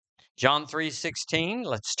John 3:16,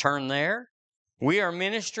 let's turn there. We are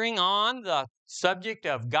ministering on the subject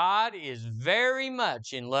of God is very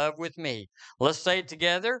much in love with me. Let's say it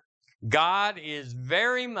together. God is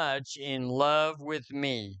very much in love with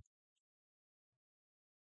me.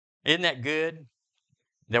 Isn't that good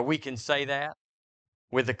that we can say that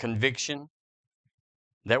with a conviction?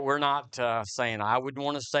 That we're not saying, I wouldn't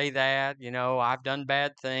want to say that, I've done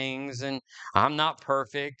bad things and I'm not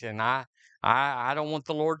perfect and I don't want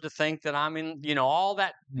the Lord to think that I'm in, all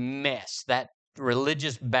that mess, that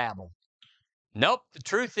religious babble. Nope, the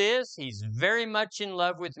truth is He's very much in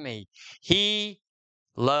love with me. He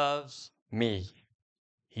loves me.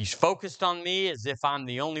 He's focused on me as if I'm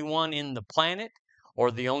the only one in the planet or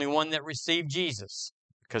the only one that received Jesus,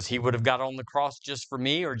 because He would have got on the cross just for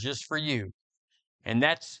me or just for you. And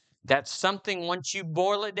that's something, once you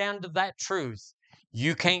boil it down to that truth,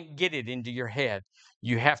 you can't get it into your head.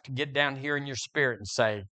 You have to get down here in your spirit and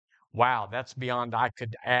say, wow, that's beyond I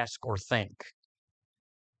could ask or think.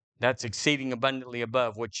 That's exceeding abundantly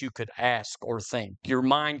above what you could ask or think. Your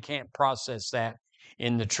mind can't process that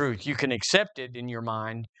in the truth. You can accept it in your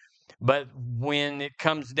mind, but when it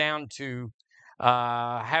comes down to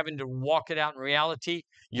having to walk it out in reality,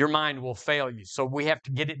 your mind will fail you. So we have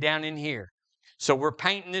to get it down in here. So we're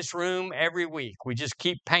painting this room every week. We just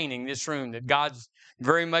keep painting this room that God's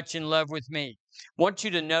very much in love with me. I want you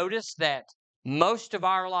to notice that most of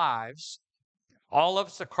our lives, all of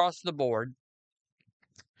us across the board,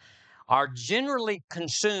 are generally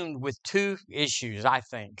consumed with two issues, I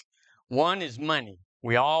think. One is money.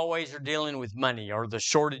 We always are dealing with money or the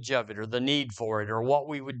shortage of it or the need for it or what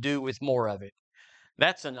we would do with more of it.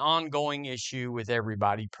 That's an ongoing issue with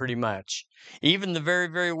everybody, pretty much. Even the very,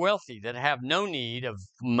 very wealthy that have no need of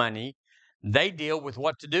money, they deal with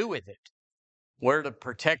what to do with it, where to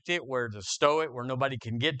protect it, where to stow it, where nobody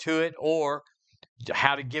can get to it, or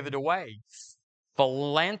how to give it away.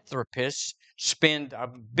 Philanthropists spend a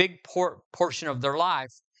big portion of their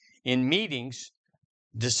life in meetings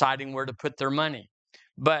deciding where to put their money.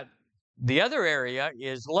 But the other area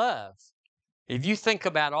is love. If you think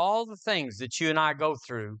about all the things that you and I go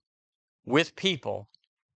through with people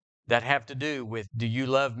that have to do with, do you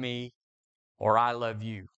love me or I love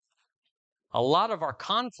you? A lot of our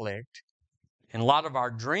conflict and a lot of our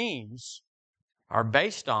dreams are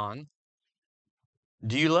based on,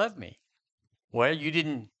 do you love me? Well, you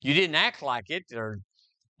didn't act like it, or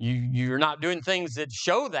you're not doing things that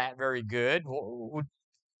show that very good.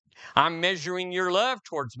 I'm measuring your love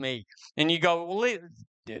towards me. And you go, well,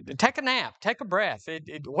 take a nap, take a breath.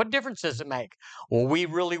 What difference does it make? Well, we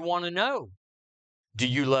really want to know, do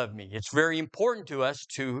you love me? It's very important to us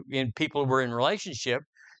in people we're in relationship,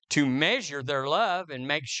 to measure their love and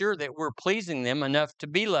make sure that we're pleasing them enough to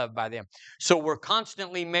be loved by them. So we're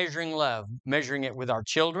constantly measuring love, measuring it with our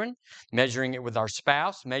children, measuring it with our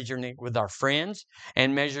spouse, measuring it with our friends,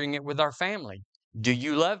 and measuring it with our family. Do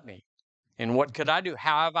you love me? And what could I do?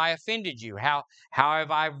 How have I offended you? How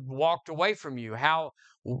have I walked away from you? I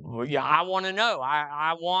want to know.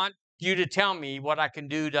 I want you to tell me what I can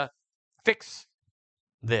do to fix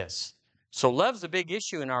this. So love's a big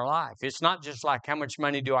issue in our life. It's not just like, how much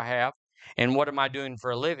money do I have and what am I doing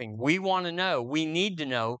for a living? We want to know, we need to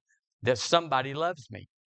know that somebody loves me.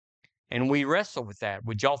 And we wrestle with that.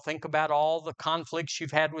 Would y'all think about all the conflicts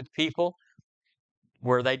you've had with people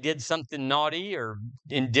where they did something naughty or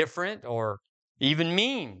indifferent or even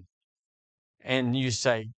mean? And you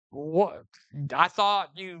say, what? I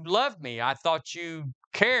thought you loved me. I thought you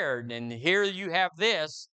cared. And here you have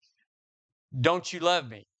this. Don't you love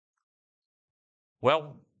me?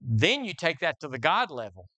 Well, then you take that to the God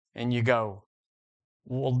level and you go,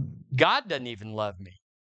 well, God doesn't even love me.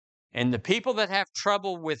 And the people that have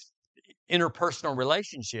trouble with interpersonal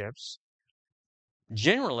relationships,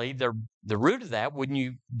 generally, the root of that, wouldn't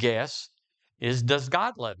you guess, is, does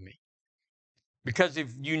God love me? Because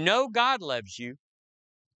if you know God loves you,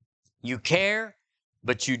 you care,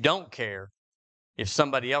 but you don't care if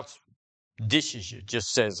somebody else dishes you,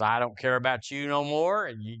 just says, I don't care about you no more.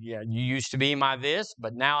 And you used to be my this,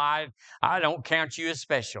 but now I don't count you as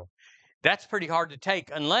special. That's pretty hard to take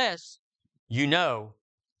unless you know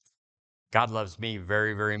God loves me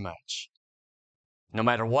very, very much. No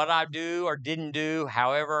matter what I do or didn't do,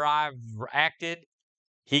 however I've acted,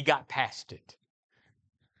 He got past it.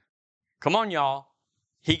 Come on, y'all.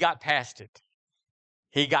 He got past it.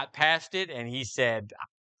 He got past it and He said,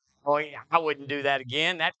 oh, yeah, I wouldn't do that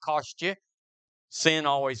again. That cost you. Sin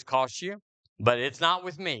always costs you, but it's not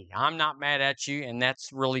with me. I'm not mad at you, and that's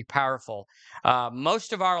really powerful.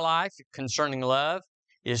 Most of our life concerning love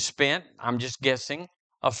is spent, I'm just guessing,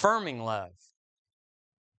 affirming love.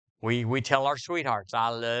 We tell our sweethearts, I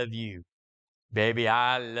love you. Baby,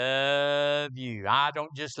 I love you. I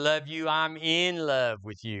don't just love you, I'm in love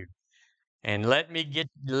with you. And let me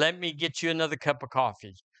get you another cup of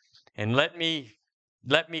coffee. And let me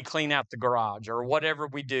clean out the garage, or whatever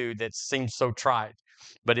we do that seems so trite,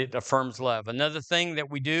 but it affirms love. Another thing that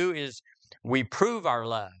we do is we prove our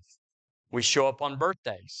love. We show up on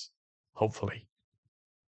birthdays, hopefully.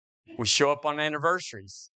 We show up on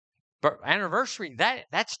anniversaries. But anniversary,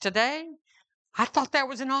 that's today? I thought that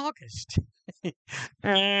was in August. You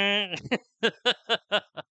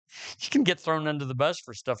can get thrown under the bus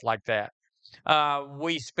for stuff like that.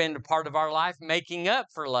 We spend a part of our life making up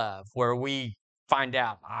for love, where we find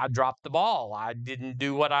out I dropped the ball. I didn't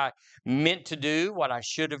do what I meant to do, what I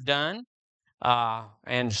should have done.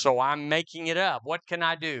 And so I'm making it up. What can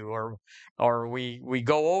I do? Or we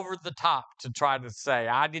go over the top to try to say,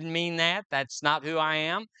 I didn't mean that. That's not who I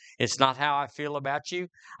am. It's not how I feel about you.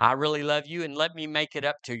 I really love you, and let me make it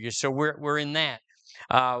up to you. So we're in that.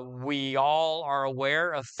 We all are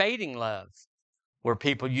aware of fading love, where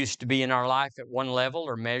people used to be in our life at one level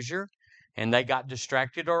or measure, and they got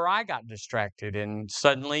distracted, or I got distracted, and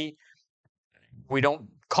suddenly we don't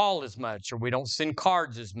call as much, or we don't send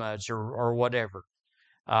cards as much, or whatever.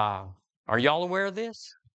 Uh, are y'all aware of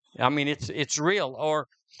this? I mean, it's real. Or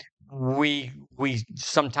we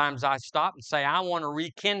sometimes I stop and say, I want to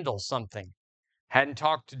rekindle something. Hadn't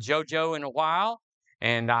talked to JoJo in a while,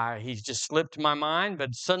 and he's just slipped my mind,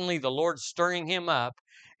 but suddenly the Lord's stirring him up,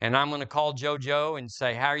 and I'm going to call JoJo and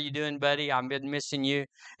say, how are you doing, buddy? I've been missing you,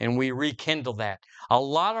 and we rekindle that. A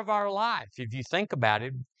lot of our life, if you think about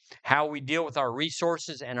it, how we deal with our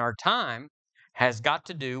resources and our time has got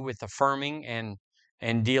to do with affirming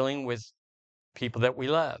and dealing with people that we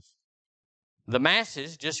love. The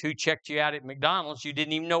masses, just who checked you out at McDonald's, you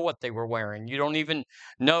didn't even know what they were wearing. You don't even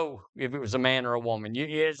know if it was a man or a woman.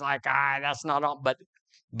 It's like, that's not all.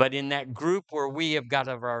 But in that group where we have got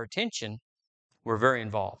of our attention, we're very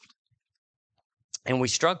involved. And we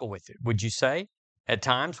struggle with it, would you say? At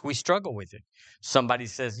times, we struggle with it. Somebody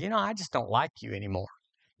says, I just don't like you anymore.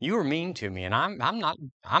 You were mean to me, and I'm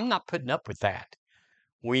not putting up with that.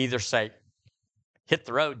 We either say, hit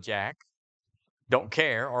the road, Jack, don't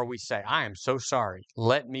care, or we say, I am so sorry.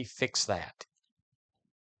 Let me fix that.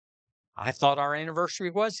 I thought our anniversary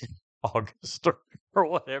was in August or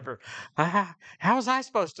whatever. How was I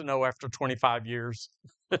supposed to know after 25 years?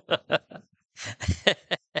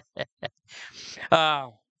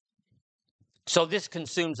 So this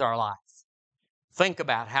consumes our life. Think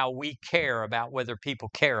about how we care about whether people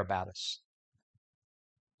care about us.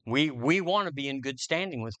 We want to be in good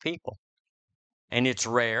standing with people. And it's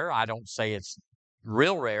rare. I don't say it's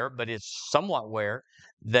real rare, but it's somewhat rare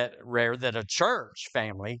that a church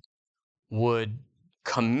family would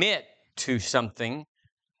commit to something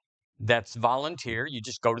that's volunteer. You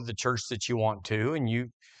just go to the church that you want to, and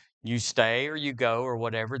you stay or you go or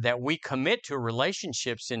whatever, that we commit to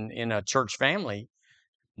relationships in a church family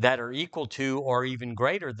that are equal to or even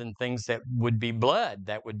greater than things that would be blood,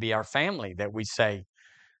 that would be our family, that we say,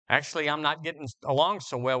 actually, I'm not getting along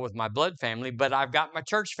so well with my blood family, but I've got my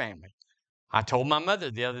church family. I told my mother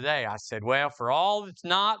the other day, I said, well, for all that's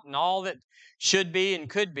not and all that should be and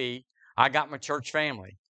could be, I got my church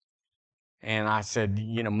family. And I said,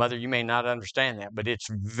 Mother, you may not understand that, but it's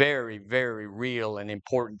very, very real and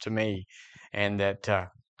important to me. And that,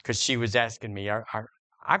 because she was asking me,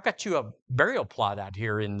 I've got you a burial plot out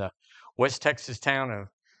here in the West Texas town of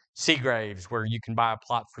Seagraves, where you can buy a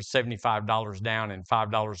plot for $75 down and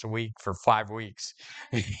 $5 a week for 5 weeks.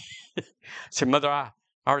 I said, Mother, I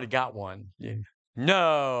already got one.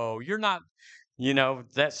 No, you're not,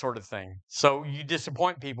 that sort of thing. So you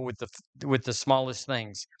disappoint people with the smallest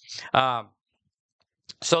things.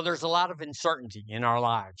 So there's a lot of uncertainty in our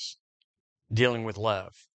lives dealing with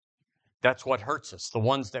love. That's what hurts us. The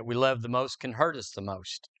ones that we love the most can hurt us the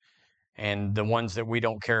most. And the ones that we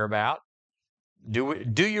don't care about, do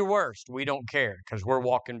your worst. We don't care, because we're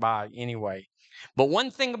walking by anyway. But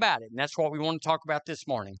one thing about it, and that's what we want to talk about this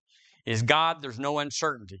morning, is God, there's no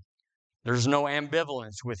uncertainty. There's no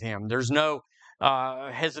ambivalence with him. There's no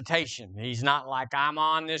hesitation. He's not like, I'm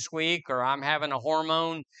on this week, or I'm having a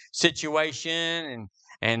hormone situation,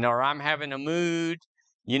 or I'm having a mood.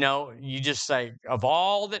 You just say, of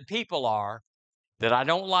all that people are that I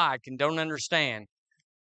don't like and don't understand,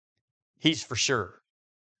 he's for sure.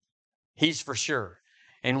 He's for sure.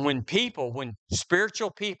 And when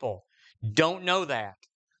spiritual people don't know that,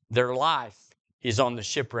 their life is on the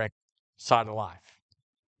shipwreck side of life.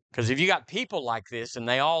 Because if you got people like this, and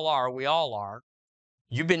we all are,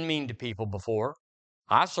 you've been mean to people before.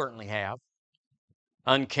 I certainly have.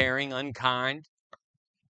 Uncaring, unkind.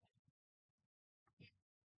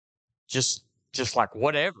 Just like,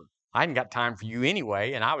 whatever. I ain't got time for you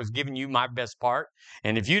anyway, and I was giving you my best part.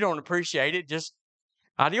 And if you don't appreciate it, just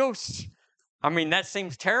adios. I mean, that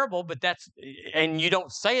seems terrible, but and you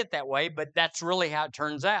don't say it that way, but that's really how it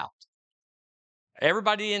turns out.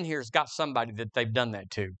 Everybody in here's got somebody that they've done that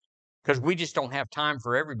to, because we just don't have time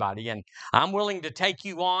for everybody. And I'm willing to take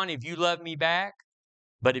you on if you love me back.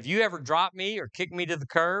 But if you ever drop me or kick me to the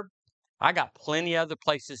curb, I got plenty of other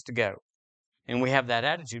places to go. And we have that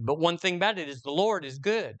attitude. But one thing about it is the Lord is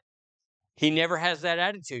good. He never has that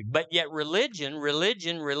attitude. But yet religion,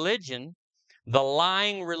 the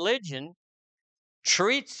lying religion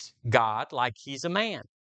treats God like he's a man,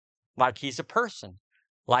 like he's a person,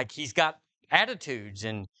 like he's got attitudes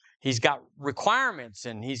and he's got requirements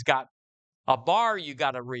and he's got a bar you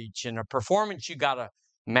got to reach and a performance you got to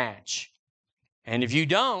match. And if you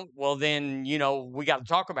don't, well, then, we got to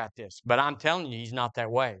talk about this. But I'm telling you, he's not that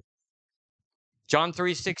way. John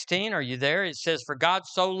 3:16, are you there? It says, for God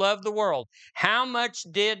so loved the world. How much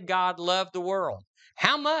did God love the world?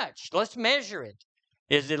 How much? Let's measure it.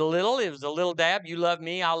 Is it a little? It was a little dab. You love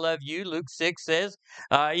me, I'll love you. Luke 6 says,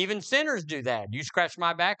 even sinners do that. You scratch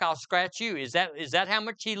my back, I'll scratch you. Is that how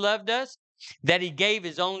much he loved us? That he gave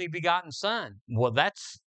his only begotten son. Well,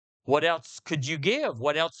 what else could you give?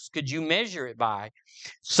 What else could you measure it by?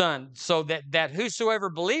 Son, so that whosoever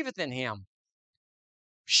believeth in him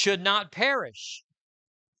should not perish,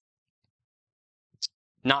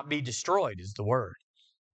 not be destroyed is the word,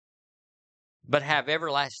 but have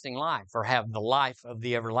everlasting life, or have the life of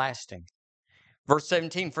the everlasting. Verse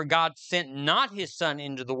 17, for God sent not his son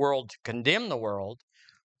into the world to condemn the world,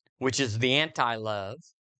 which is the anti-love.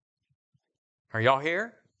 Are y'all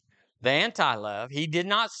here? The anti-love. He did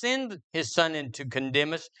not send his son in to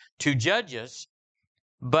condemn us, to judge us,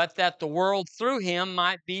 but that the world through him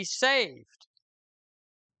might be saved.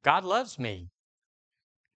 God loves me.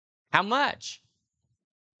 How much?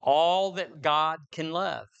 All that God can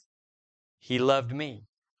love. He loved me.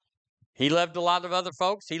 He loved a lot of other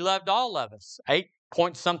folks. He loved all of us,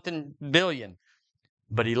 8-point-something billion.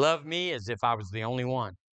 But he loved me as if I was the only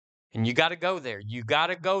one. And you got to go there. You got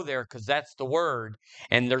to go there, because that's the word.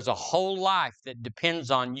 And there's a whole life that depends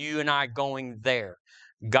on you and I going there.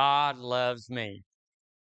 God loves me.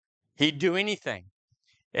 He'd do anything.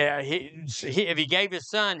 If he gave his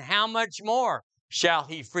son, how much more shall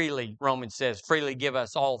he freely, Romans says, freely give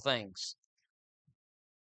us all things?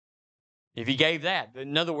 If he gave that,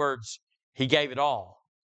 in other words, he gave it all.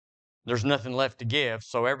 There's nothing left to give,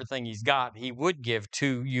 so everything he's got, he would give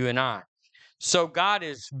to you and I. So God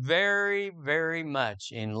is very, very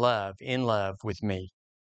much in love with me.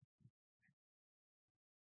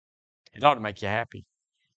 It ought to make you happy,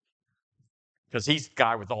 because he's the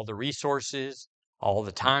guy with all the resources, all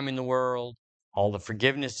the time in the world, all the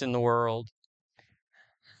forgiveness in the world.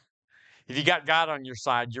 If you got God on your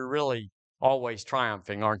side, you're really always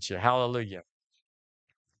triumphing, aren't you? Hallelujah.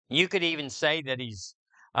 You could even say that he's,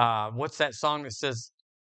 what's that song that says,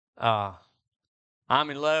 I'm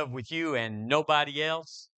in love with you and nobody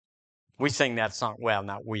else? We sing that song. Well,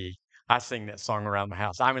 not we. I sing that song around the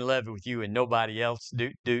house. I'm in love with you and nobody else.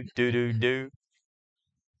 Do, do, do, do, do.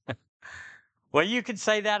 Well, you could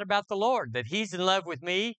say that about the Lord, that he's in love with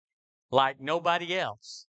me like nobody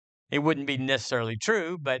else. It wouldn't be necessarily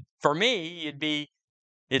true, but for me,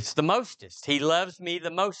 it's the mostest. He loves me the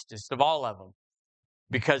mostest of all of them,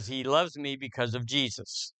 because he loves me because of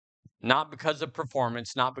Jesus, not because of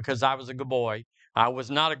performance, not because I was a good boy. I was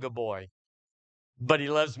not a good boy, but he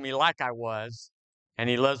loves me like I was, and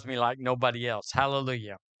he loves me like nobody else.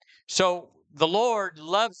 Hallelujah. So the Lord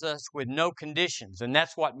loves us with no conditions, and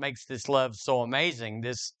that's what makes this love so amazing,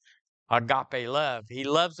 this agape love. He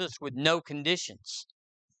loves us with no conditions.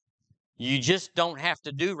 You just don't have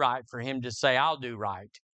to do right for him to say, I'll do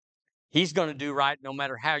right. He's going to do right no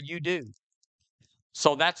matter how you do.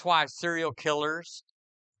 So that's why serial killers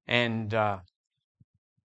and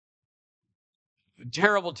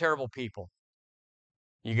terrible, terrible people,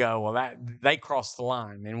 you go, well, they crossed the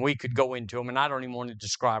line, and we could go into them, and I don't even want to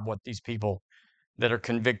describe what these people that are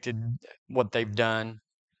convicted, what they've done,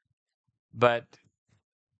 but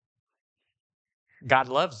God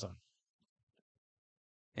loves them.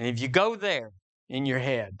 And if you go there in your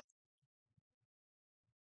head,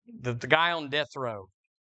 the guy on death row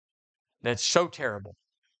that's so terrible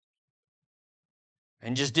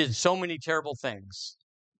and just did so many terrible things,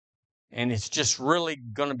 and it's just really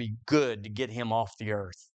going to be good to get him off the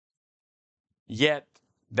earth. Yet,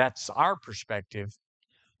 that's our perspective,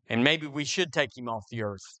 and maybe we should take him off the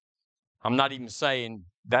earth. I'm not even saying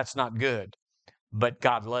that's not good, but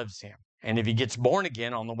God loves him. And if he gets born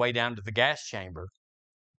again on the way down to the gas chamber,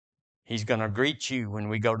 He's going to greet you when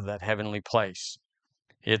we go to that heavenly place.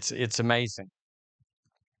 It's amazing.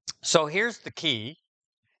 So here's the key,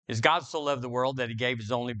 is God so loved the world that he gave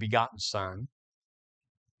his only begotten Son,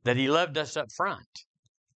 that he loved us up front.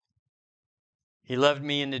 He loved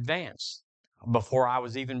me in advance. Before I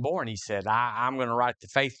was even born, he said, I'm going to write the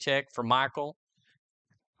faith check for Michael.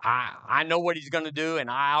 I know what he's going to do,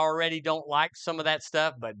 and I already don't like some of that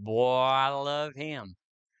stuff, but boy, I love him.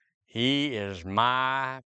 He is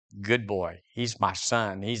my good boy. He's my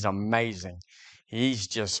son. He's amazing. He's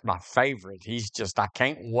just my favorite. I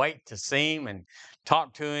can't wait to see him and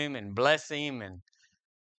talk to him and bless him and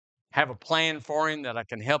have a plan for him that I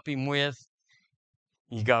can help him with.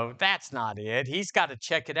 You go, that's not it. He's got to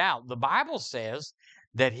check it out. The Bible says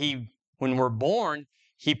that when we're born,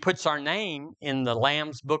 he puts our name in the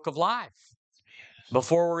Lamb's book of life.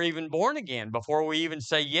 Before we're even born again, before we even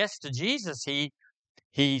say yes to Jesus,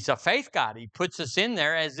 he's a faith God. He puts us in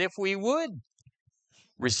there as if we would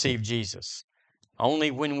receive Jesus.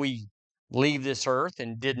 Only when we leave this earth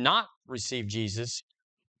and did not receive Jesus,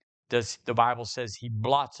 does the Bible says he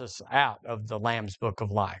blots us out of the Lamb's book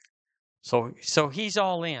of life. So he's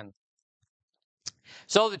all in.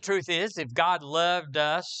 So the truth is, if God loved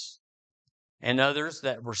us and others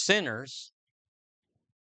that were sinners,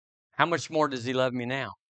 how much more does he love me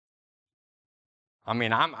now? I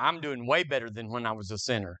mean, I'm doing way better than when I was a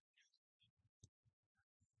sinner.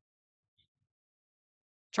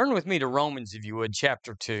 Turn with me to Romans, if you would,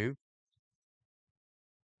 chapter 2.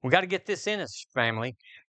 We got to get this in us, family.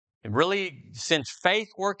 And really, since faith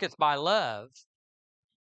worketh by love,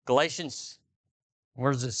 Galatians,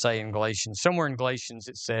 where does it say in Galatians? Somewhere in Galatians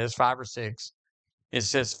it says, 5 or 6, it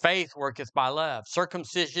says, faith worketh by love.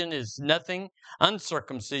 Circumcision is nothing.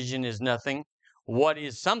 Uncircumcision is nothing. What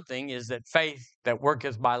is something is that faith that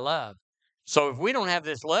worketh by love. So if we don't have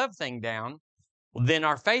this love thing down, well, then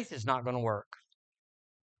our faith is not going to work.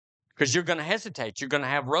 Because you're going to hesitate. You're going to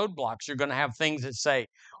have roadblocks. You're going to have things that say,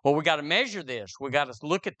 well, we got to measure this. We got to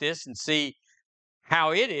look at this and see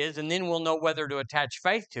how it is, and then we'll know whether to attach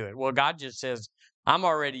faith to it. Well, God just says, I'm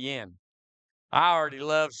already in. I already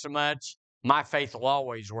love so much. My faith will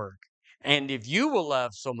always work. And if you will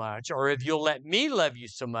love so much, or if you'll let me love you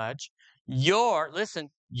so much,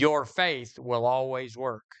 your faith will always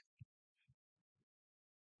work.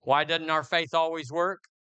 Why doesn't our faith always work?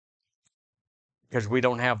 Because we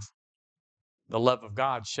don't have the love of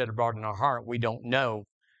God shed abroad in our heart. We don't know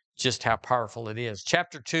just how powerful it is.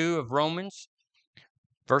 Chapter 2 of Romans,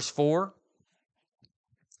 verse 4.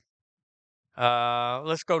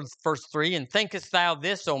 Let's go to verse 3. And thinkest thou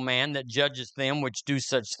this, O man, that judgest them which do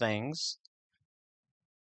such things,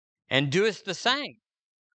 and doest the same?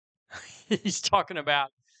 He's talking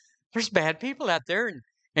about there's bad people out there,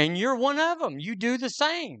 and you're one of them. You do the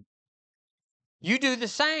same. You do the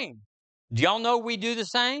same. Do y'all know we do the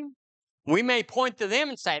same? We may point to them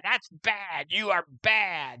and say, that's bad. You are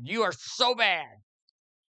bad. You are so bad.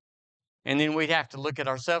 And then we'd have to look at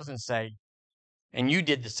ourselves and say, and you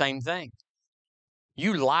did the same thing.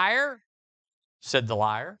 You liar, said the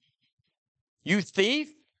liar. You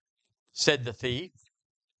thief, said the thief.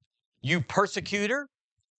 You persecutor,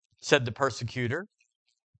 said the persecutor.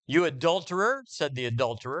 You adulterer, said the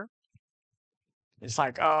adulterer. It's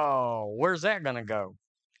like, oh, where's that going to go?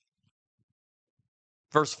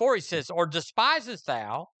 Verse 4, he says, or despisest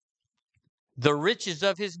thou the riches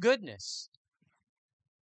of his goodness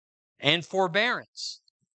and forbearance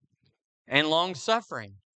and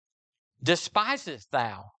long-suffering? Despisest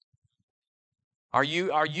thou? Are you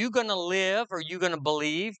going to live, are you going to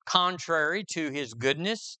believe contrary to his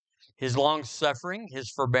goodness, his long-suffering,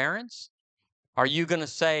 his forbearance? Are you going to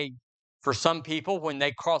say, for some people, when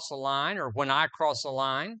they cross a line or when I cross a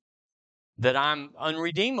line, that I'm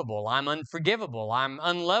unredeemable, I'm unforgivable, I'm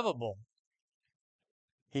unlovable?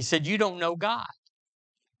 He said, you don't know God.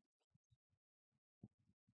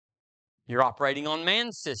 You're operating on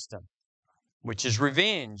man's system, which is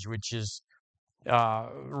revenge, which is where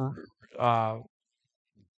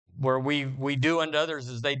we do unto others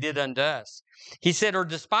as they did unto us. He said, or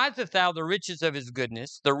despiseth thou the riches of his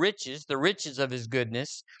goodness, the riches of his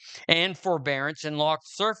goodness, and forbearance and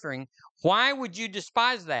long-suffering? Why would you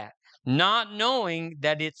despise that? Not knowing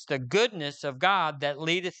that it's the goodness of God that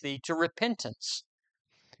leadeth thee to repentance.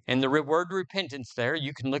 And the word repentance there,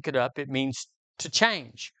 you can look it up. It means to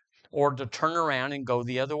change or to turn around and go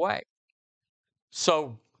the other way.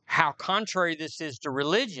 So how contrary this is to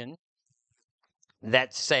religion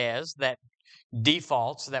that says, that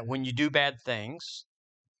defaults, that when you do bad things,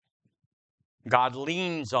 God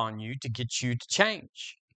leans on you to get you to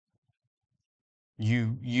change.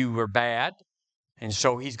 You were bad, and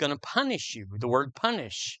so he's going to punish you. The word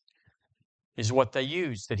punish is what they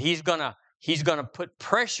use. That he's gonna put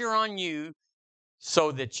pressure on you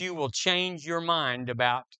so that you will change your mind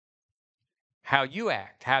about how you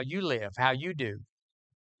act, how you live, how you do.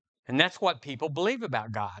 And that's what people believe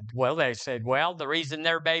about God. Well, they said, well, the reason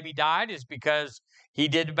their baby died is because he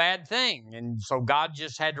did a bad thing. And so God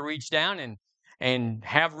just had to reach down and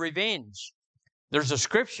have revenge. There's a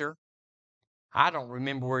scripture, I don't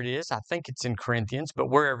remember where it is. I think it's in Corinthians, but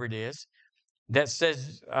wherever it is, that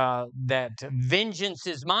says that vengeance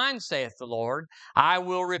is mine, saith the Lord. I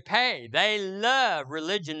will repay.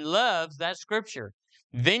 Religion loves that scripture.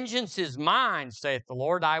 Vengeance is mine, saith the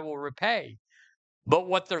Lord. I will repay. But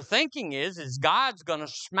what they're thinking is God's going to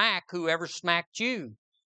smack whoever smacked you.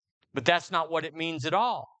 But that's not what it means at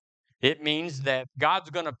all. It means that God's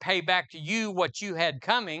going to pay back to you what you had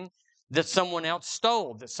coming that someone else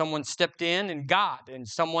stole, that someone stepped in and got, and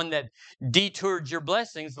someone that detoured your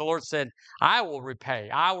blessings. The Lord said, I will repay.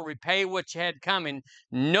 I will repay what you had coming.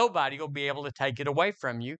 Nobody will be able to take it away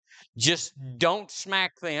from you. Just don't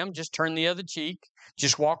smack them. Just turn the other cheek.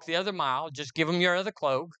 Just walk the other mile. Just give them your other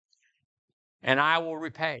cloak, and I will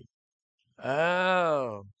repay.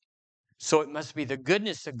 Oh, so it must be the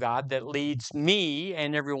goodness of God that leads me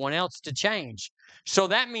and everyone else to change. So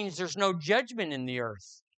that means there's no judgment in the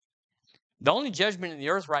earth. The only judgment in the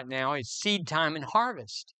earth right now is seed time and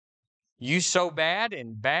harvest. You sow bad,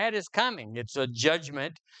 and bad is coming. It's a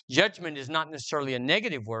judgment. Judgment is not necessarily a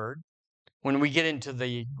negative word. When we get into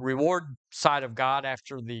the reward side of God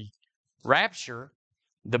after the rapture,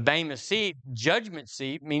 the Bema seat, judgment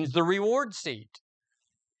seat, means the reward seat.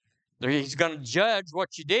 He's going to judge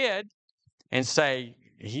what you did and say,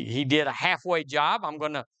 he did a halfway job.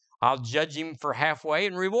 I'll judge him for halfway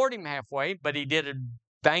and reward him halfway, but he did a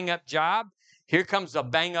bang up job. Here comes a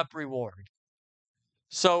bang up reward.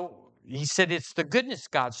 So he said it's the goodness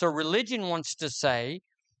of God. So religion wants to say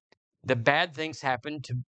that bad things happen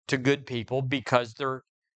to good people because they're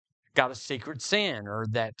got a secret sin, or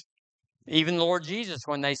that even the Lord Jesus,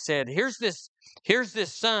 when they said, here's this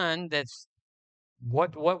son that's,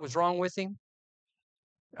 what was wrong with him?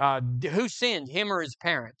 Who sinned, him or his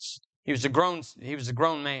parents? He was a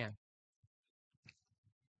grown man.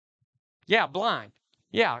 Yeah, blind.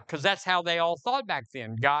 Yeah, because that's how they all thought back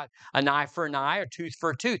then. God, an eye for an eye, a tooth for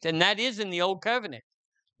a tooth. And that is in the old covenant,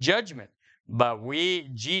 judgment. But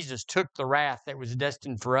Jesus took the wrath that was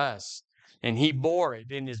destined for us, and he bore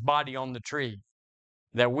it in his body on the tree,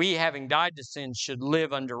 that we, having died to sin, should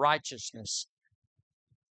live under righteousness.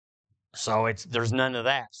 So there's none of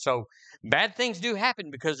that. So bad things do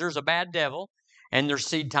happen because there's a bad devil, and there's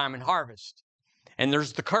seed time and harvest. And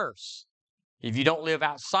there's the curse. If you don't live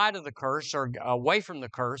outside of the curse or away from the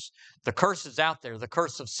curse is out there. The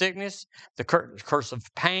curse of sickness, the curse of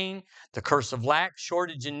pain, the curse of lack,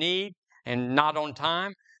 shortage and need, and not on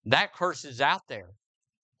time. That curse is out there.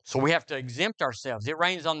 So we have to exempt ourselves. It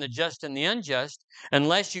rains on the just and the unjust.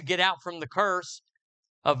 Unless you get out from the curse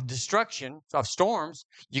of destruction, of storms,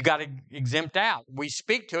 you got to exempt out. We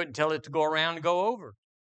speak to it and tell it to go around and go over.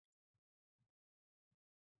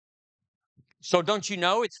 So don't you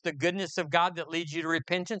know it's the goodness of God that leads you to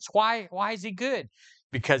repentance? Why is he good?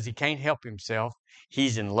 Because he can't help himself.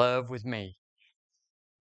 He's in love with me.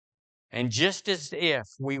 And just as if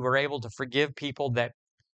we were able to forgive people that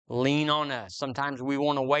lean on us, sometimes we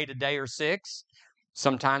want to wait a day or 6.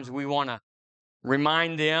 Sometimes we want to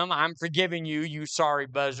remind them, I'm forgiving you, you sorry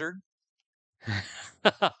buzzard.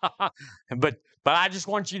 But I just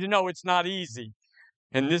want you to know it's not easy.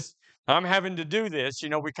 And I'm having to do this.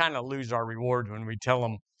 We kind of lose our reward when we tell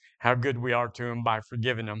them how good we are to them by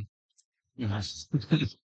forgiving them.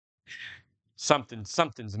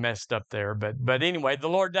 Something's messed up there. But anyway, the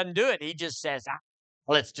Lord doesn't do it. He just says,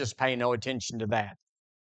 let's just pay no attention to that.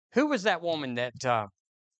 Who was that woman that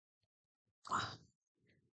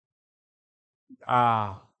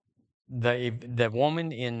the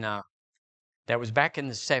woman in that was back in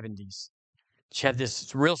the 70s? She had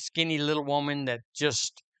this real skinny little woman that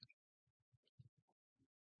just,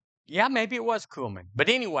 yeah, maybe it was Kuhlman. But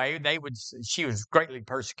anyway, she was greatly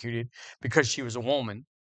persecuted because she was a woman,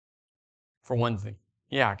 for one thing.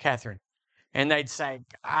 Yeah, Catherine. And they'd say,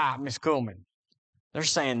 Miss Kuhlman, they're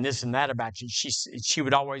saying this and that about you. She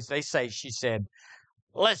would always, she said,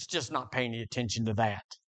 let's just not pay any attention to that.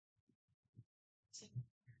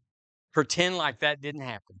 Pretend like that didn't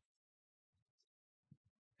happen.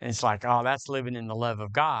 And it's like, that's living in the love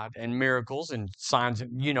of God, and miracles and signs.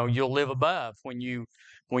 You'll live above when you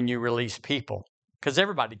release people, because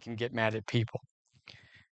everybody can get mad at people.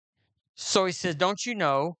 So he says, don't you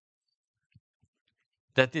know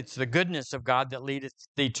that it's the goodness of God that leadeth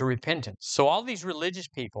thee to repentance? So all these religious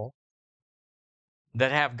people,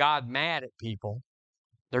 that have God mad at people,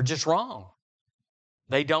 they're just wrong.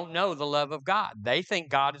 They don't know the love of God. They think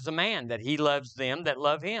God is a man, that he loves them that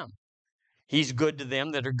love him. He's good to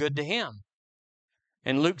them that are good to him.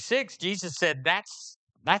 In Luke 6, Jesus said, that's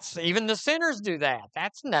even the sinners do that.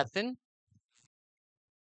 That's nothing.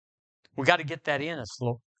 We got to get that in us,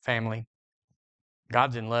 family.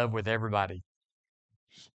 God's in love with everybody.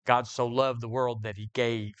 God so loved the world that he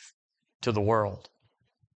gave to the world.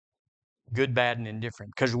 Good, bad, and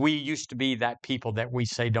indifferent. Because we used to be that people that we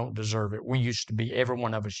say don't deserve it. We used to be, every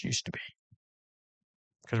one of us used to be.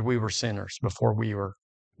 Because we were sinners before we were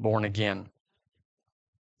born again.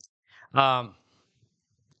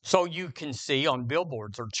 So you can see on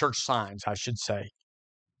billboards or church signs, I should say,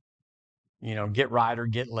 get right or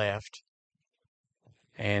get left.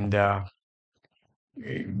 And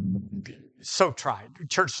so trite.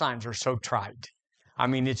 Church signs are so trite. I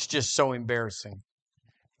mean, it's just so embarrassing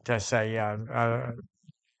to say,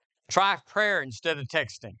 try prayer instead of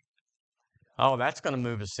texting. Oh, that's going to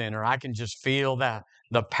move a sinner. I can just feel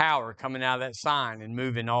the power coming out of that sign and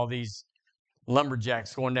moving all these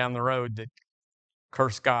lumberjacks going down the road that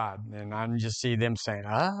curse God. And I can just see them saying,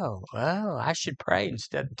 oh, I should pray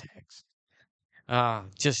instead of text.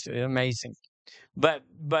 Just amazing. But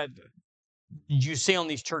you see on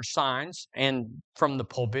these church signs and from the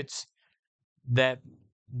pulpits that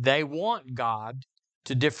they want God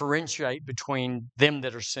to differentiate between them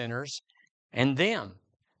that are sinners and them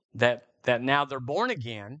that now they're born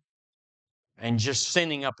again and just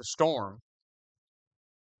sending up a storm,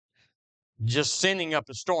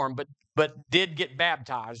 but did get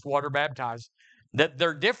baptized, water baptized, that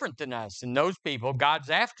they're different than us. And those people, God's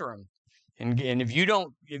after them. And if you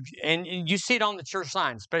don't, and you see it on the church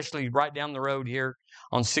sign, especially right down the road here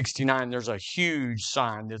on 69, there's a huge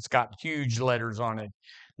sign that's got huge letters on it.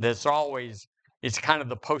 That's always, it's kind of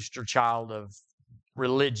the poster child of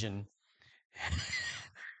religion.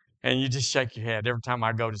 And you just shake your head. Every time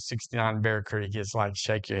I go to 69 Bear Creek, it's like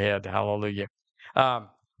shake your head, hallelujah.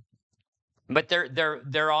 But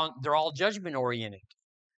they're all judgment oriented.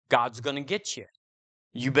 God's going to get you.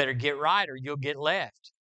 You better get right or you'll get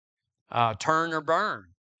left. Turn or burn.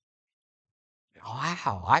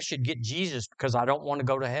 Wow, I should get Jesus because I don't want to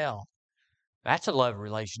go to hell. That's a love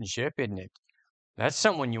relationship, isn't it? That's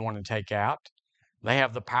someone you want to take out. They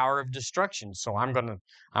have the power of destruction, so I'm gonna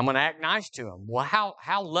act nice to them. Well,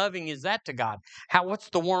 how loving is that to God? What's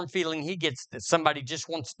the warm feeling he gets that somebody just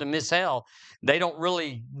wants to miss hell? They don't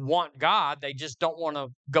really want God; they just don't want to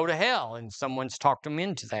go to hell, and someone's talked them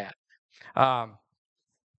into that.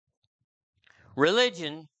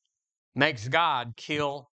 Religion makes God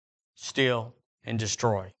kill, steal, and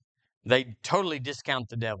destroy. They totally discount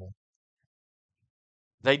the devil.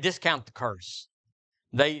 They discount the curse.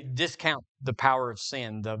 They discount the power of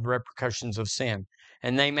sin, the repercussions of sin,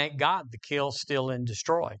 and they make God the kill, steal, and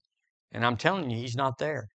destroy. And I'm telling you, he's not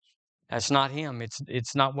there. That's not him.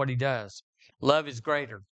 It's not what he does. Love is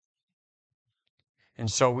greater.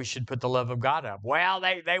 And so we should put the love of God up. Well,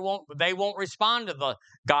 they won't respond to the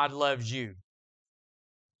God loves you.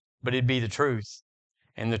 But it'd be the truth.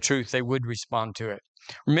 And the truth, they would respond to it.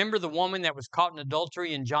 Remember the woman that was caught in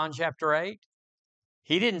adultery in John chapter 8?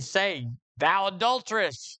 He didn't say, thou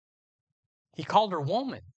adulteress. He called her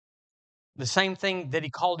woman. The same thing that he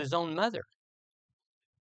called his own mother.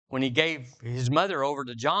 When he gave his mother over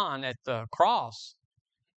to John at the cross,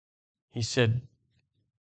 he said,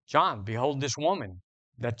 John, behold this woman.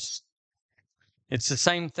 It's the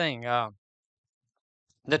same thing.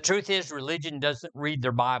 The truth is, religion doesn't read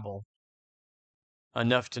their Bible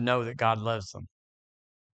enough to know that God loves them.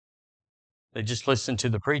 They just listen to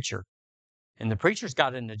the preacher. And the preacher's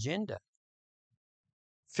got an agenda.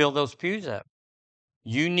 Fill those pews up.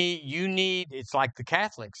 You need, it's like the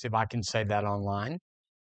Catholics, if I can say that online.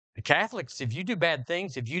 The Catholics, if you do bad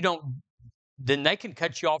things, if you don't, then they can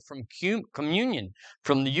cut you off from communion,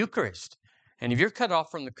 from the Eucharist. And if you're cut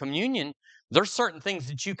off from the communion, there's certain things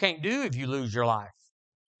that you can't do if you lose your life.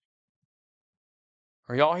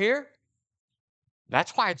 Are y'all here?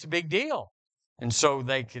 That's why it's a big deal. And so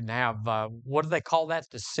they can have, what do they call that?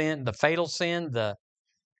 The sin, the fatal sin, the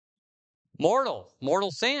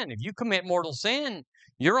mortal sin. If you commit mortal sin,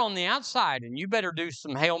 you're on the outside, and you better do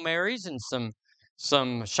some Hail Marys and some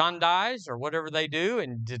Shandais or whatever they do,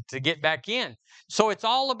 and to get back in. So it's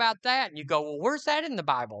all about that. And you go, well, where's that in the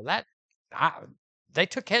Bible? They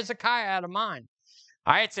took Hezekiah out of mine.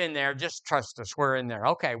 It's in there. Just trust us. We're in there.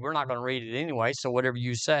 Okay, we're not going to read it anyway, so whatever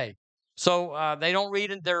you say. So they don't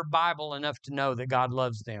read their Bible enough to know that God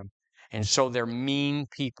loves them. And so they're mean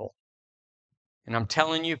people. And I'm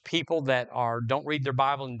telling you, people that don't read their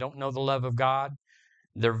Bible and don't know the love of God,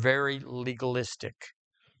 They're very legalistic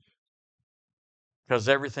because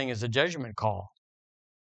everything is a judgment call.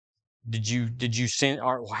 Did you sin?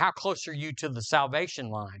 Or how close are you to the salvation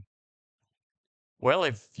line? Well,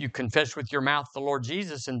 if you confess with your mouth the Lord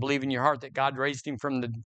Jesus and believe in your heart that God raised him from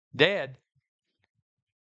the dead,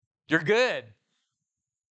 you're good.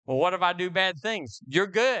 Well, what if I do bad things? You're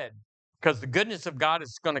good, because the goodness of God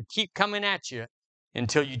is going to keep coming at you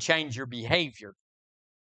until you change your behavior.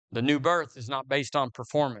 The new birth is not based on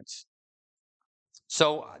performance.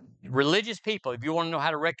 So religious people, if you want to know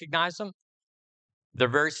how to recognize them, they're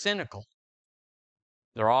very cynical.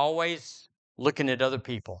 They're always looking at other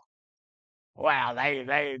people. Wow,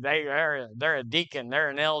 they're a deacon, they're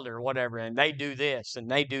an elder, whatever, and they do this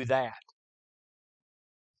and they do that.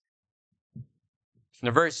 And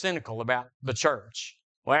they're very cynical about the church.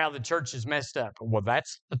 Well, the church is messed up. Well,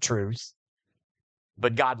 that's the truth.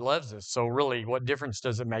 But God loves us, so really, what difference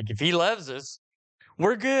does it make? If he loves us,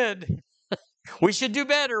 we're good. We should do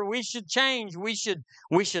better. We should change. We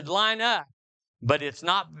should line up. But it's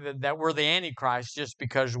not that we're the Antichrist just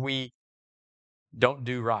because we don't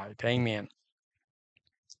do right. Amen.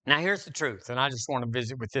 Now, here's the truth, and I just want to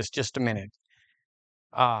visit with this just a minute.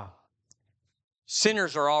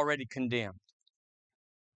 Sinners are already condemned.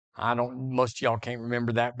 Most of y'all can't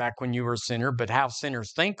remember that back when you were a sinner, but how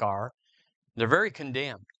sinners think are, they're very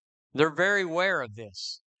condemned. They're very aware of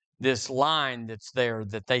this line that's there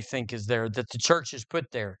that they think is there, that the church has put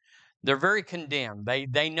there. They're very condemned.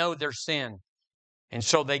 They know their sin. And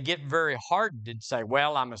so they get very hardened and say,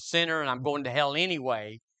 well, I'm a sinner and I'm going to hell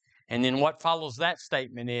anyway. And then what follows that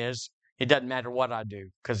statement is, it doesn't matter what I do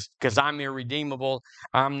because I'm irredeemable.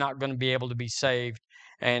 I'm not going to be able to be saved.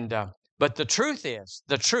 But the truth is,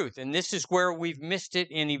 and this is where we've missed it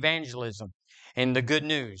in evangelism and the good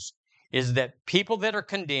news, is that people that are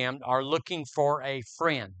condemned are looking for a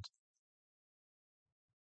friend.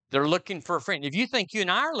 They're looking for a friend. If you think you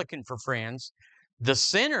and I are looking for friends, the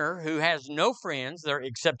sinner who has no friends there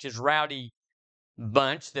except his rowdy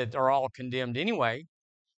bunch that are all condemned anyway,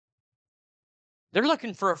 they're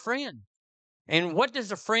looking for a friend. And what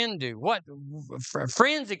does a friend do?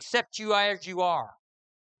 Friends accept you as you are.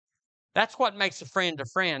 That's what makes a friend a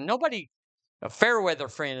friend. A fair weather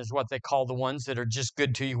friend is what they call the ones that are just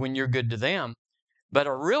good to you when you're good to them. But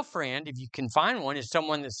a real friend, if you can find one, is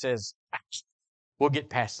someone that says, we'll get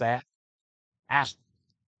past that.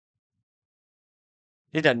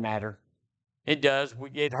 It doesn't matter. It does.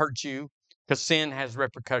 It hurts you because sin has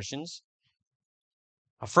repercussions.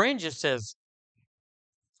 A friend just says,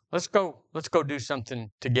 let's go do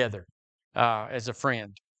something together as a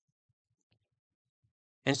friend.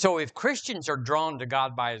 And so if Christians are drawn to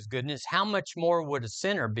God by his goodness, how much more would a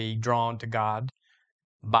sinner be drawn to God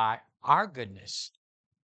by our goodness?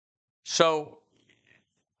 So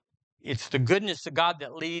it's the goodness of God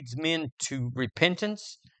that leads men to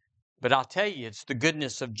repentance. But I'll tell you, it's the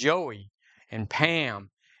goodness of Joey and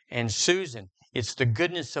Pam and Susan. It's the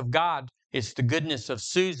goodness of God. It's the goodness of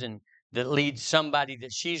Susan that leads somebody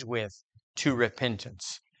that she's with to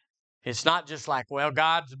repentance. It's not just like, well,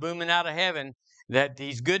 God's booming out of heaven that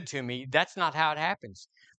he's good to me. That's not how it happens.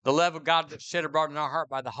 The love of God that's shed abroad in our heart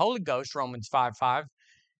by the Holy Ghost, Romans 5:5,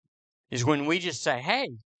 is when we just say, hey,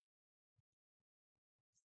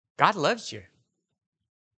 God loves you.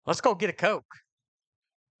 Let's go get a Coke.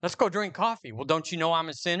 Let's go drink coffee. Well, don't you know I'm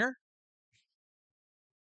a sinner?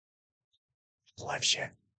 He loves you.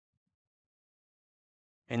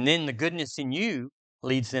 And then the goodness in you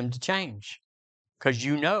leads them to change because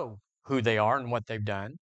you know who they are and what they've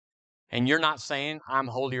done. And you're not saying I'm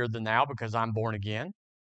holier than thou because I'm born again.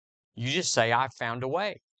 You just say, I found a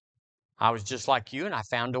way. I was just like you and I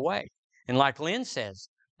found a way. And like Lynn says,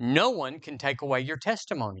 no one can take away your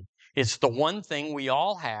testimony. It's the one thing we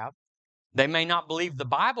all have. They may not believe the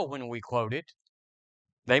Bible when we quote it.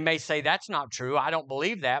 They may say that's not true. I don't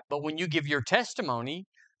believe that. But when you give your testimony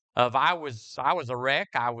of I was a wreck,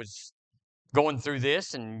 I was going through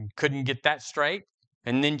this and couldn't get that straight,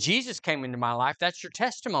 and then Jesus came into my life, that's your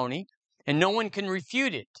testimony, and no one can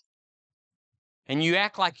refute it. And you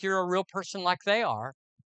act like you're a real person like they are,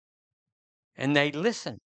 and they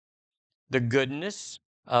listen. The goodness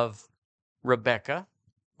of Rebecca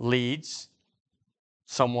leads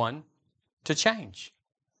someone to change.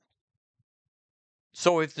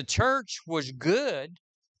 So if the church was good,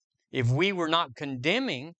 if we were not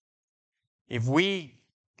condemning, if we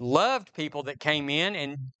loved people that came in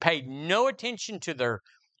and paid no attention to their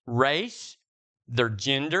race, their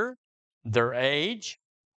gender, their age,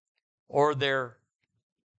 or their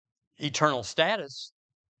eternal status,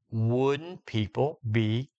 wouldn't people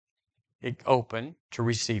be open to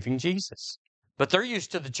receiving Jesus? But they're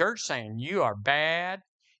used to the church saying, you are bad,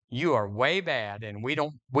 You are way bad, and we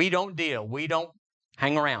don't deal. We don't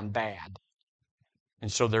hang around bad.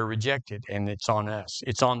 And so they're rejected, and it's on us.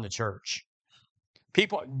 It's on the church.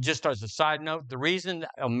 People, just as a side note, the reason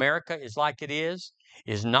America is like it is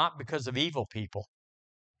not because of evil people.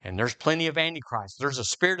 And there's plenty of Antichrist. There's a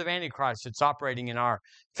spirit of Antichrist that's operating in our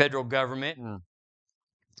federal government and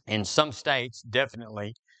in some states,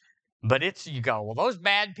 definitely. But you go, well, those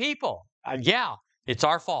bad people. Yeah, it's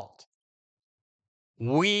our fault.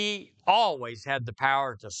 We always had the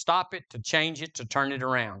power to stop it, to change it, to turn it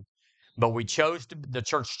around. But the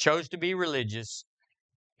church chose to be religious,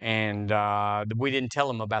 and we didn't tell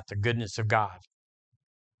them about the goodness of God.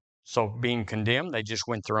 So being condemned, they just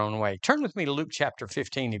went their own way. Turn with me to Luke chapter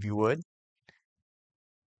 15, if you would.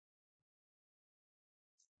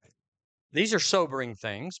 These are sobering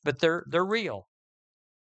things, but they're real.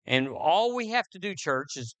 And all we have to do,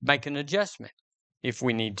 church, is make an adjustment if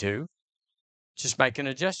we need to. Just make an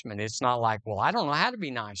adjustment. It's not like, well, I don't know how to be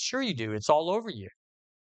nice. Sure you do. It's all over you.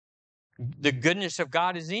 The goodness of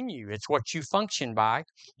God is in you. It's what you function by.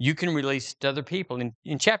 You can release to other people.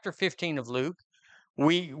 In chapter 15 of Luke,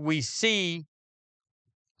 we see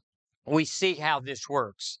how this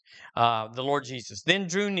works. The Lord Jesus then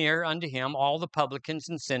drew near unto him all the publicans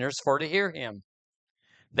and sinners for to hear him.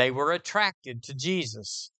 They were attracted to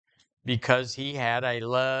Jesus because he had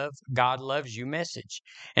a God loves you message.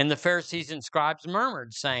 And the Pharisees and scribes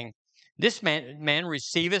murmured, saying, this man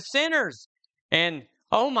receiveth sinners, and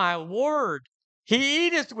oh my word, he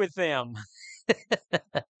eateth with them.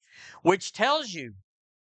 Which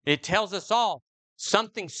it tells us all,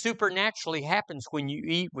 something supernaturally happens when you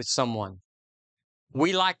eat with someone.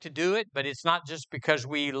 We like to do it, but it's not just because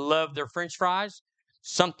we love their French fries.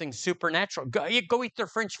 Something supernatural. Go eat their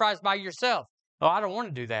French fries by yourself. Oh, I don't want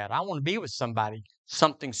to do that. I want to be with somebody.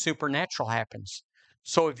 Something supernatural happens.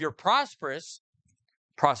 So if you're prosperous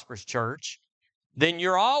church, then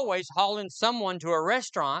you're always hauling someone to a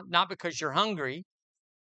restaurant, not because you're hungry,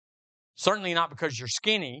 certainly not because you're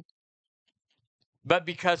skinny, but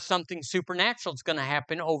because something supernatural is going to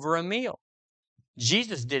happen over a meal.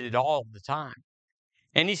 Jesus did it all the time.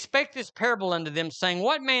 And he spake this parable unto them, saying,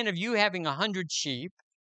 what man of you having 100 sheep,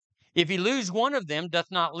 if he lose one of them,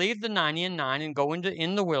 doth not leave the 99 and go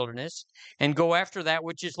in the wilderness, and go after that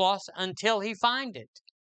which is lost until he find it?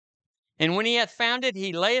 And when he hath found it,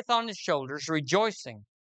 he layeth on his shoulders, rejoicing.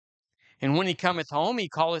 And when he cometh home, he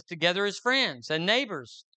calleth together his friends and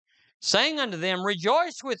neighbors, saying unto them,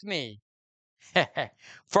 rejoice with me,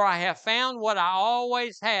 for I have found what I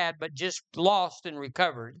always had, but just lost and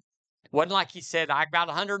recovered. Wasn't like he said, I got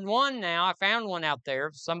 101 now. I found one out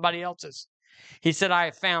there, somebody else's. He said, I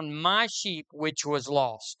have found my sheep which was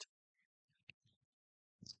lost.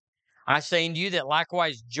 I say unto you that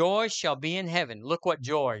likewise joy shall be in heaven. Look what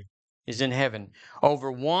joy is in heaven.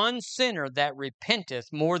 Over one sinner that repenteth,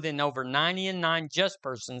 more than over 99 just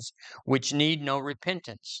persons which need no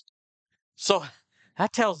repentance. So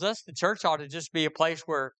that tells us the church ought to just be a place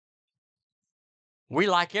where we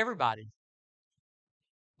like everybody.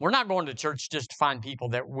 We're not going to church just to find people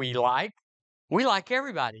that we like. We like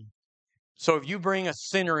everybody. So if you bring a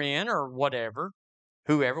sinner in or whatever,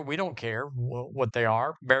 whoever, we don't care what they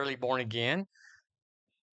are, barely born again,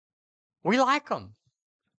 we like them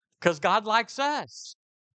because God likes us.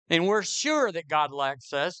 And we're sure that God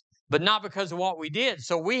likes us, but not because of what we did.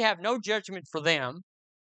 So we have no judgment for them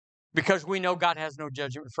because we know God has no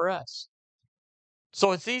judgment for us.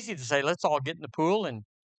 So it's easy to say, let's all get in the pool and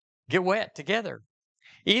get wet together.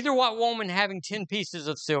 Either what woman having 10 pieces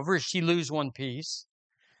of silver, if she lose one piece,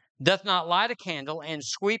 doth not light a candle and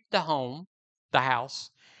sweep the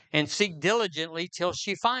house, and seek diligently till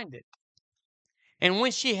she find it. And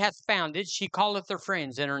when she hath found it, she calleth her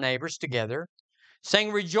friends and her neighbors together,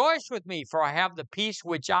 saying, rejoice with me, for I have the piece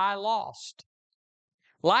which I lost.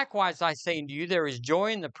 Likewise, I say unto you, there is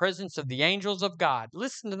joy in the presence of the angels of God.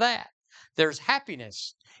 Listen to that. There's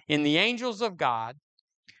happiness in the angels of God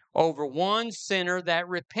over one sinner that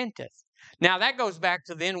repenteth. Now, that goes back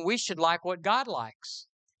to then we should like what God likes.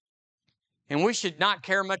 And we should not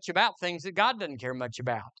care much about things that God doesn't care much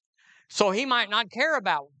about. So he might not care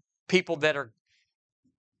about people that are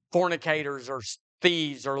fornicators or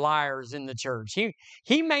thieves or liars in the church.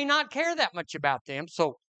 He may not care that much about them.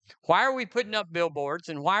 So why are we putting up billboards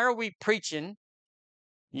and why are we preaching,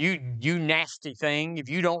 you nasty thing, if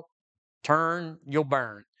you don't turn, you'll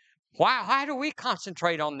burn? Why do we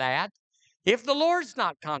concentrate on that if the Lord's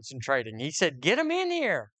not concentrating? He said, get them in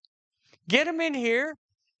here. Get them in here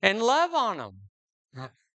and love on them.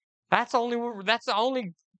 That's the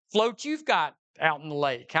only float you've got out in the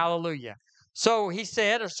lake. Hallelujah. So he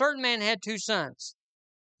said, a certain man had 2 sons.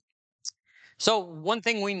 So one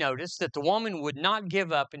thing we noticed, that the woman would not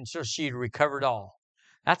give up until she had recovered all.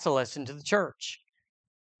 That's a lesson to the church.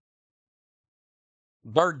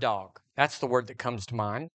 Bird dog. That's the word that comes to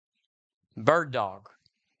mind. Bird dog.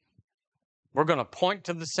 We're going to point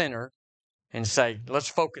to the center and say, let's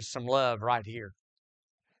focus some love right here.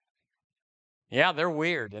 Yeah, they're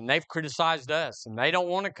weird, and they've criticized us, and they don't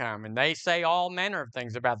want to come, and they say all manner of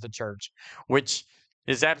things about the church, which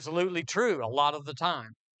is absolutely true a lot of the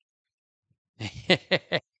time.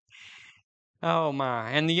 Oh,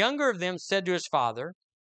 my. And the younger of them said to his father,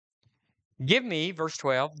 give me, verse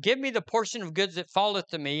 12, give me the portion of goods that falleth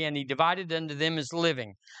to me, and he divided unto them his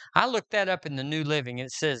living. I looked that up in the New Living, and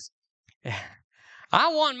it says,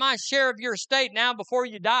 I want my share of your estate now before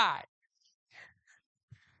you die.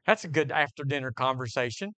 That's a good after-dinner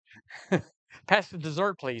conversation. Pass the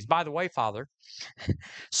dessert, please. By the way, Father.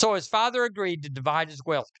 So his father agreed to divide his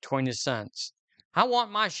wealth between his sons. I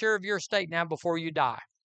want my share of your estate now before you die.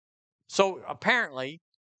 So apparently,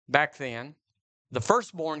 back then, the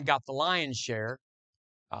firstborn got the lion's share.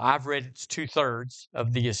 I've read it's 2/3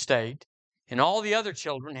 of the estate. And all the other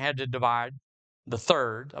children had to divide the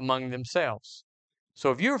third among themselves.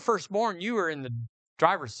 So if you were firstborn, you were in the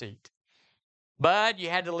driver's seat. But you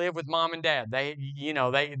had to live with mom and dad. They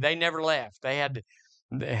never left.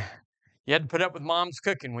 You had to put up with mom's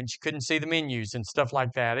cooking when she couldn't see the menus and stuff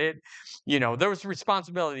like that. There was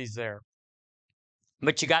responsibilities there.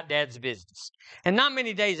 But you got dad's business. And not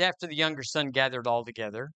many days after the younger son gathered all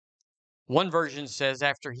together, one version says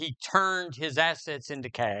after he turned his assets into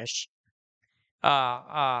cash,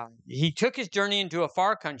 he took his journey into a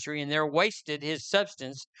far country and there wasted his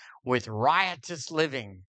substance with riotous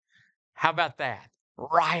living. How about that?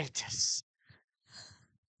 Riotous.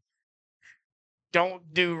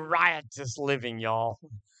 Don't do riotous living, y'all.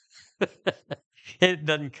 It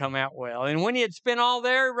doesn't come out well. And when he had spent all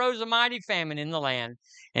there, rose a mighty famine in the land,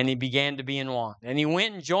 and he began to be in want. And he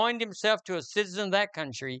went and joined himself to a citizen of that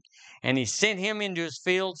country, and he sent him into his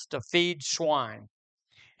fields to feed swine.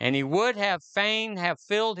 And he would have fain have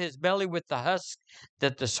filled his belly with the husk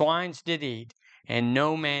that the swines did eat, and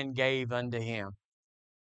no man gave unto him.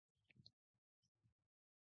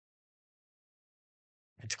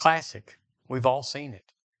 It's classic. We've all seen it.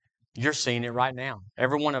 You're seeing it right now.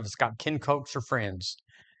 Every one of us got kinfolks or friends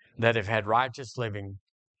that have had righteous living,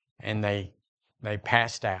 and they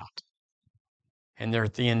passed out, and they're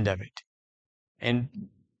at the end of it. And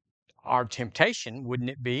our temptation, wouldn't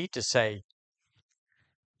it be to say,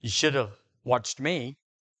 you should have watched me.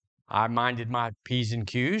 I minded my P's and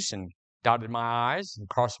Q's and dotted my I's and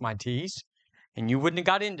crossed my T's, and you wouldn't have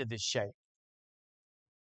got into this shape.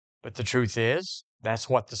 But the truth is, that's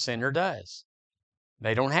what the sinner does.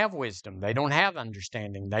 They don't have wisdom. They don't have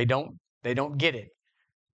understanding. They don't get it.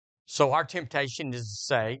 So our temptation is to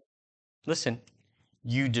say, listen,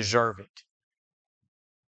 you deserve it.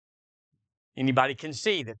 Anybody can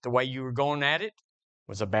see that the way you were going at it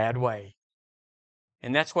was a bad way.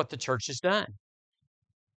 And that's what the church has done.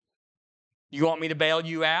 You want me to bail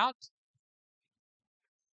you out?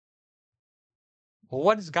 Well,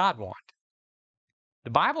 what does God want? The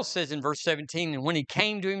Bible says in verse 17, and when he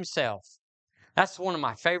came to himself, that's one of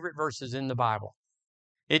my favorite verses in the Bible.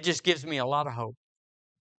 It just gives me a lot of hope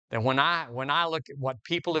that when I look at what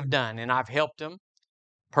people have done, and I've helped them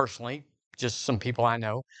personally, just some people I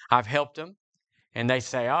know, I've helped them, and they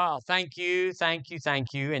say, oh, thank you, thank you,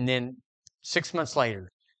 thank you. And then 6 months later,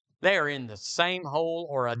 they are in the same hole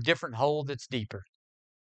or a different hole that's deeper.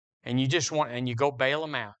 And you go bail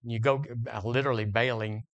them out. And you go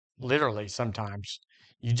literally sometimes.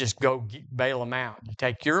 You just go bail them out. You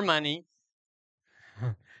take your money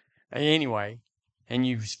anyway, and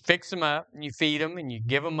you fix them up, and you feed them, and you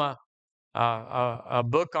give them a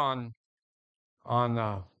book on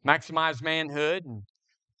maximize manhood,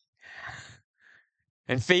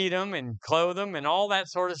 and feed them and clothe them and all that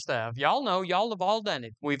sort of stuff. Y'all know, y'all have all done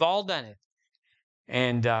it. We've all done it.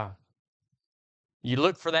 And you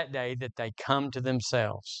look for that day that they come to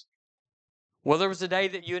themselves. Well, there was a day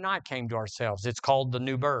that you and I came to ourselves. It's called the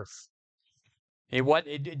new birth.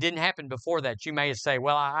 It didn't happen before that. You may say,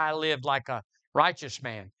 well, I lived like a righteous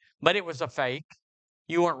man, but it was a fake.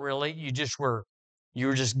 You weren't really. You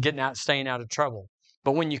were just staying out of trouble.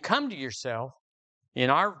 But when you come to yourself,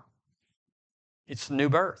 it's the new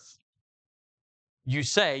birth. You're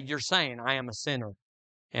saying, I am a sinner,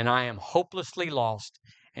 and I am hopelessly lost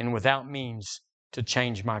and without means to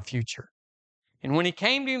change my future. And when he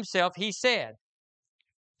came to himself, he said,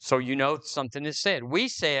 so something is said. We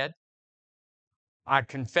said, I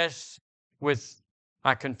confess with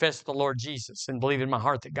I confess the Lord Jesus and believe in my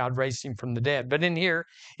heart that God raised him from the dead. But in here,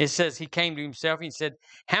 it says he came to himself. He said,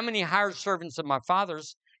 how many hired servants of my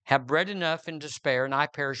father's have bread enough and to spare, and I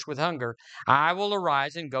perish with hunger? I will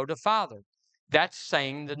arise and go to father. That's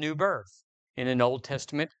saying the new birth. In an Old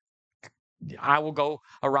Testament, I will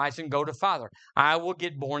arise and go to father. I will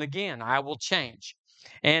get born again. I will change.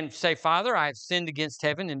 And say, Father, I have sinned against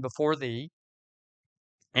heaven and before thee,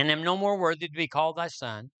 and am no more worthy to be called thy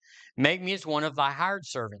son. Make me as one of thy hired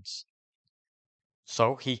servants.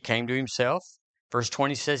 So he came to himself. Verse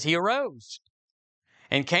 20 says he arose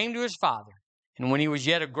and came to his father. And when he was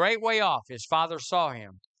yet a great way off, his father saw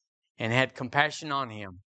him and had compassion on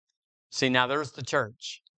him. See, now there's the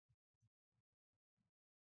church.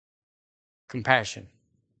 Compassion.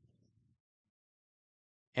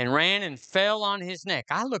 And ran and fell on his neck.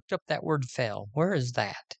 I looked up that word fell. Where is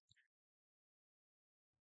that?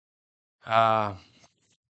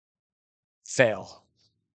 Fell.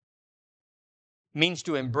 Means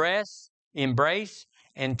to embrace,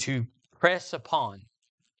 and to press upon.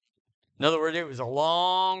 In other words, it was a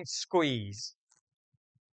long squeeze.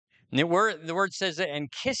 And the word says that,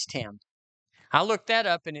 and kissed him. I looked that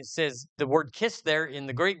up, and it says the word kiss there in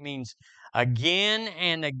the Greek means again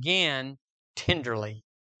and again tenderly.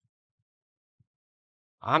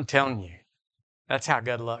 I'm telling you, that's how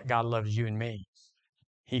God loves you and me.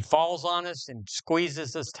 He falls on us and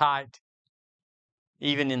squeezes us tight,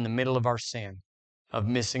 even in the middle of our sin of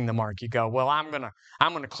missing the mark. You go, well, I'm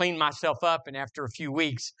gonna clean myself up, and after a few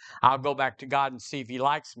weeks, I'll go back to God and see if he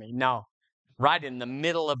likes me. No, right in the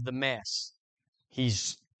middle of the mess,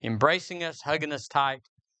 he's embracing us, hugging us tight,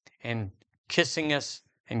 and kissing us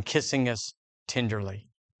tenderly.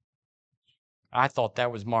 I thought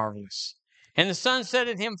that was marvelous. And the son said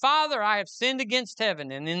to him, Father, I have sinned against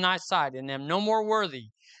heaven and in thy sight, and am no more worthy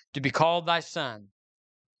to be called thy son.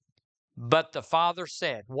 But the father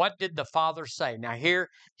said, what did the father say? Now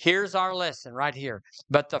here's our lesson right here.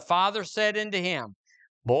 But the father said unto him,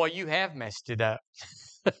 boy, you have messed it up.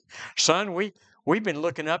 Son, we've been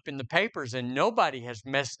looking up in the papers, and nobody has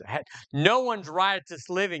no one's riotous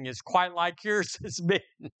living is quite like yours has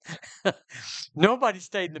been. Nobody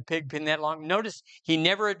stayed in the pig pen that long. Notice he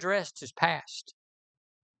never addressed his past.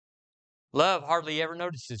 Love hardly ever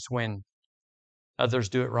notices when others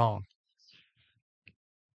do it wrong.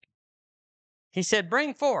 He said,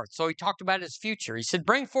 bring forth. So he talked about his future. He said,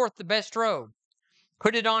 bring forth the best robe.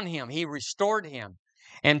 Put it on him. He restored him.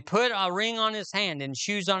 And put a ring on his hand and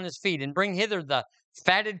shoes on his feet. And bring hither the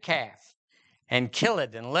fatted calf. And kill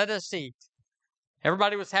it and let us eat.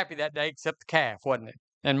 Everybody was happy that day except the calf, wasn't it?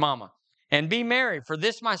 And mama. And be merry, for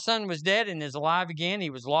this my son was dead and is alive again. He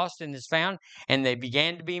was lost and is found. And they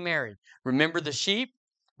began to be merry. Remember the sheep?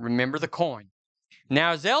 Remember the coin.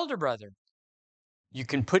 Now his elder brother, you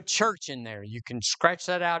can put church in there. You can scratch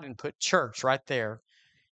that out and put church right there.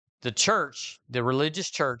 The church, the religious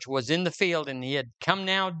church, was in the field, and he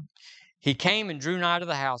came and drew nigh to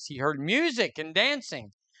the house. He heard music and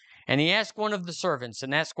dancing. And he asked one of the servants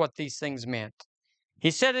and asked what these things meant. He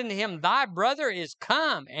said unto him, thy brother is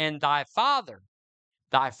come, and thy father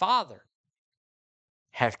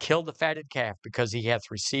hath killed the fatted calf, because he hath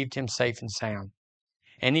received him safe and sound.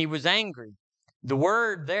 And he was angry. The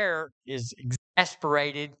word there is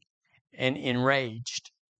exasperated and enraged.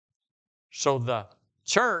 So the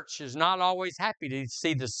church is not always happy to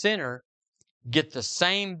see the sinner get the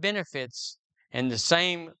same benefits and the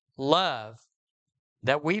same love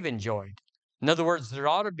that we've enjoyed. In other words, there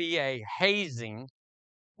ought to be a hazing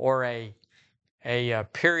or a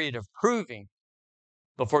period of proving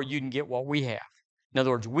before you can get what we have. In other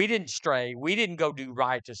words, we didn't stray. We didn't go do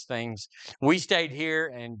righteous things. We stayed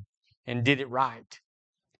here and did it right.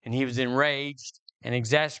 And he was enraged and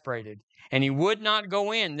exasperated. And he would not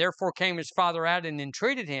go in. Therefore came his father out and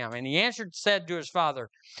entreated him. And he answered, said to his father,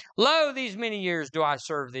 lo, these many years do I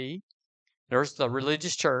serve thee. There's the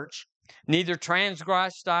religious church. Neither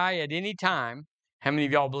transgressed I at any time. How many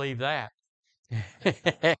of y'all believe that?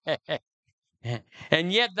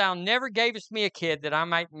 And yet thou never gavest me a kid that I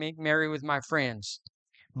might make merry with my friends.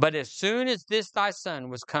 But as soon as this thy son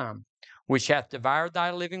was come, which hath devoured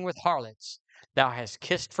thy living with harlots, thou hast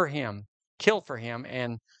killed for him,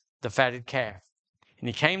 and the fatted calf. And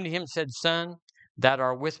he came to him and said, Son, thou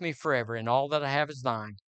art with me forever, and all that I have is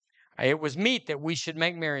thine. It was meet that we should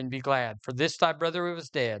make merry and be glad. For this thy brother was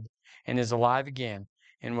dead, and is alive again,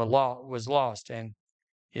 and was lost, and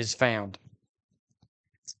is found.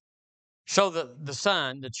 So the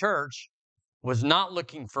son, the church, was not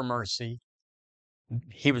looking for mercy.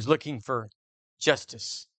 He was looking for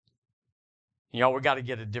justice. Y'all, we got to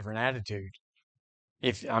get a different attitude.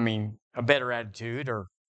 A better attitude, or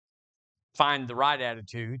find the right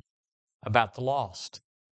attitude about the lost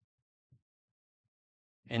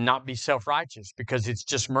and not be self-righteous, because it's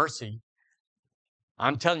just mercy.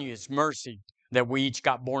 I'm telling you, it's mercy that we each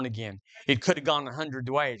got born again. It could have gone 100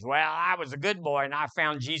 ways. Well, I was a good boy and I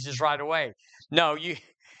found Jesus right away. No,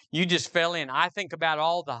 you just fell in. I think about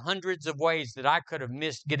all the hundreds of ways that I could have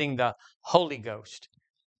missed getting the Holy Ghost.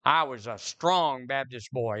 I was a strong Baptist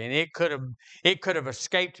boy, and it could have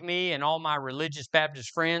escaped me and all my religious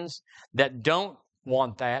Baptist friends that don't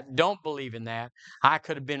want that, don't believe in that. I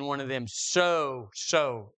could have been one of them so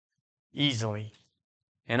easily.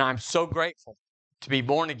 And I'm so grateful to be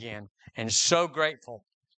born again and so grateful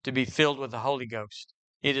to be filled with the Holy Ghost.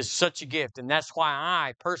 It is such a gift. And that's why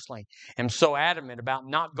I personally am so adamant about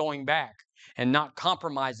not going back and not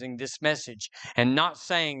compromising this message and not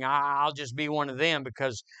saying I'll just be one of them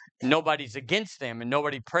because nobody's against them and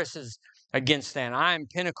nobody presses against them. I am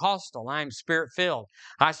Pentecostal. I am Spirit-filled.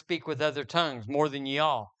 I speak with other tongues more than ye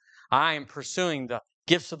all. I am pursuing the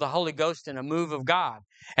gifts of the Holy Ghost and a move of God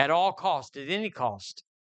at all cost, at any cost,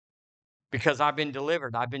 because I've been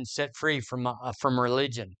delivered. I've been set free from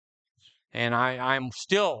religion. And I'm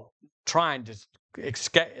still trying to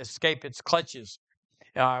escape its clutches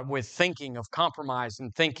with thinking of compromise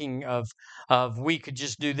and thinking of we could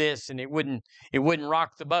just do this and it wouldn't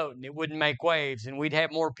rock the boat and it wouldn't make waves and we'd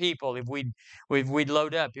have more people if we'd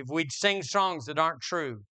load up, if we'd sing songs that aren't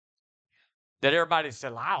true, that everybody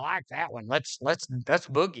said, I like that one. Let's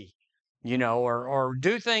boogie, or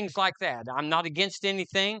do things like that. I'm not against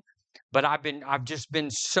anything, but I've just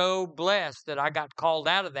been so blessed that I got called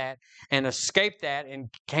out of that and escaped that and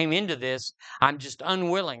came into this. I'm just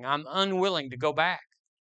unwilling. I'm unwilling to go back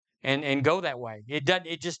and go that way.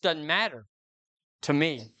 It just doesn't matter to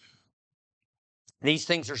me. These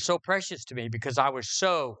things are so precious to me because I was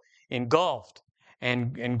so engulfed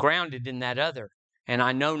and grounded in that other. And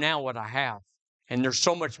I know now what I have. And there's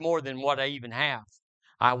so much more than what I even have.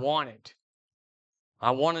 I want it.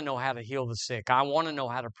 I want to know how to heal the sick. I want to know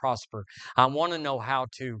how to prosper. I want to know how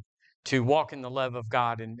to walk in the love of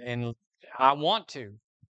God. And I want to.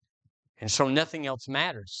 And so nothing else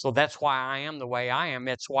matters. So that's why I am the way I am.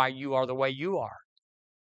 That's why you are the way you are.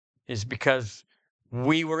 Is because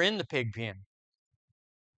we were in the pig pen.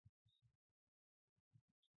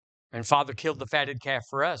 And Father killed the fatted calf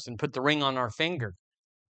for us and put the ring on our finger.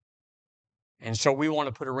 And so we want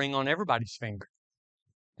to put a ring on everybody's finger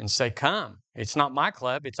and say, come. It's not my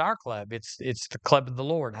club. It's our club. It's the club of the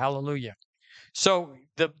Lord. Hallelujah. So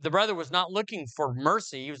the brother was not looking for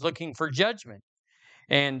mercy. He was looking for judgment.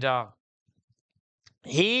 And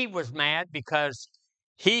he was mad because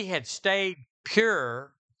he had stayed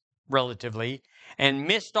pure relatively and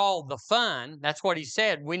missed all the fun. That's what he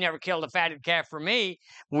said. We never killed a fatted calf for me.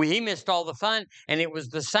 He missed all the fun. And it was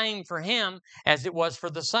the same for him as it was for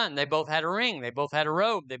the son. They both had a ring. They both had a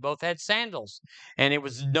robe. They both had sandals. And it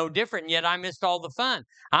was no different. Yet I missed all the fun.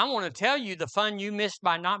 I want to tell you, the fun you missed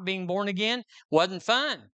by not being born again wasn't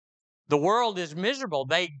fun. The world is miserable.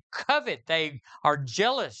 They covet. They are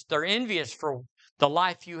jealous. They're envious for the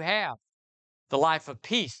life you have. The life of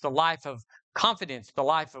peace, the life of confidence, the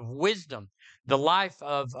life of wisdom, the life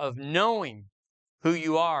of knowing who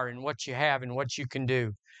you are and what you have and what you can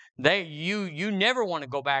do. You never want to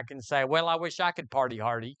go back and say, well, I wish I could party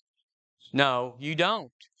hardy. No, you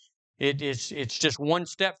don't. It's just one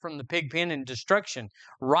step from the pig pen and destruction.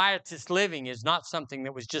 Riotous living is not something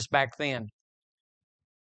that was just back then.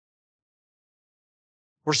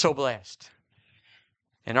 We're so blessed.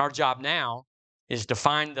 And our job now is to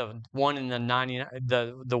find the one in the 99,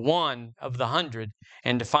 the one of the 100,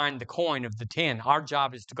 and to find the coin of the 10. Our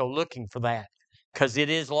job is to go looking for that, because it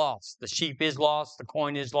is lost. The sheep is lost, the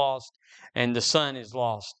coin is lost, and the son is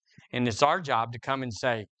lost. And it's our job to come and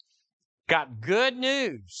say, got good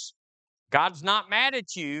news. God's not mad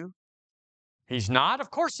at you. He's not?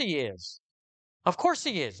 Of course he is. Of course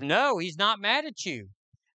he is. No, he's not mad at you.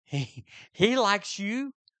 He likes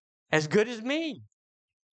you as good as me.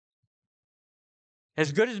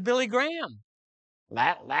 As good as Billy Graham.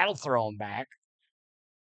 That'll throw him back.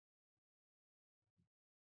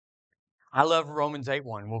 I love Romans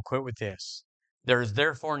 8:1. We'll quit with this. There is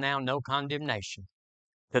therefore now no condemnation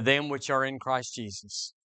to them which are in Christ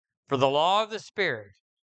Jesus. For the law of the Spirit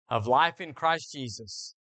of life in Christ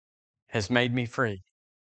Jesus has made me free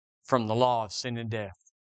from the law of sin and death.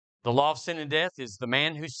 The law of sin and death is the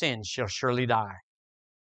man who sins shall surely die.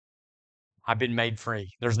 I've been made free.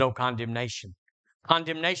 There's no condemnation.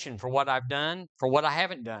 Condemnation for what I've done, for what I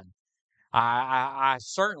haven't done. I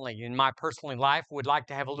certainly, in my personal life, would like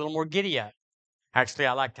to have a little more giddy up. Actually,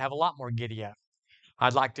 I like to have a lot more giddy up.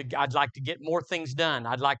 I'd like to get more things done.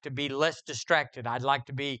 I'd like to be less distracted. I'd like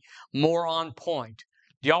to be more on point.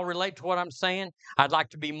 Do y'all relate to what I'm saying? I'd like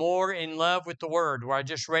to be more in love with the Word, where I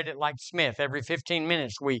just read it like Smith. Every 15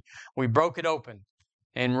 minutes, we broke it open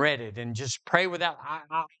and read it, and just pray without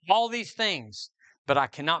all these things. But I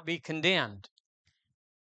cannot be condemned.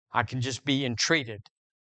 I can just be entreated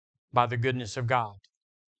by the goodness of God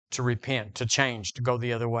to repent, to change, to go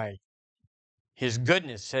the other way. His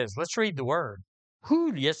goodness says, let's read the Word.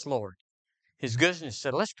 Whoo, yes, Lord. His goodness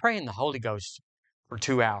said, let's pray in the Holy Ghost for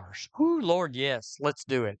 2 hours. Whoo, Lord, yes, let's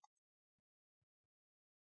do it.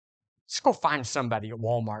 Let's go find somebody at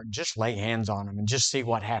Walmart and just lay hands on them and just see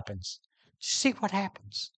what happens. Just see what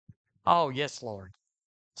happens. Oh, yes, Lord.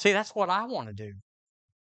 See, that's what I want to do.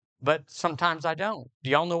 But sometimes I don't.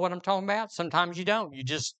 Do y'all know what I'm talking about? Sometimes you don't. You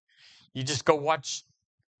just go watch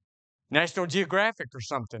National Geographic or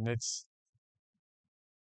something. It's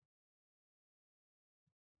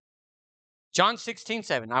John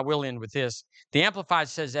 16:7. I will end with this. The Amplified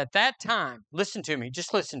says, at that time, listen to me,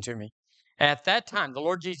 just listen to me. At that time, the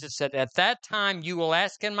Lord Jesus said, at that time you will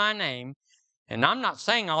ask in my name, and I'm not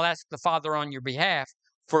saying I'll ask the Father on your behalf,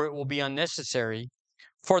 for it will be unnecessary,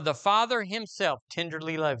 for the Father himself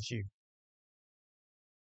tenderly loves you,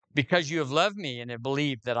 because you have loved me and have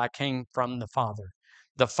believed that I came from the Father.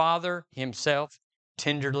 The Father himself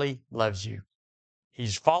tenderly loves you.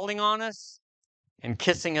 He's falling on us and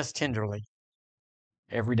kissing us tenderly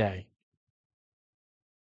every day.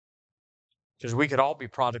 Because we could all be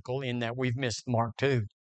prodigal in that we've missed the mark too.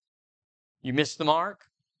 You missed the mark?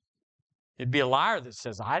 It'd be a liar that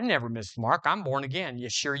says, I never missed the mark. I'm born again.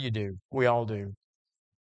 Yes, sure you do. We all do.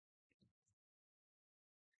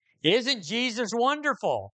 Isn't Jesus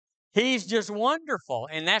wonderful? He's just wonderful.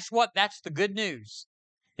 And that's the good news,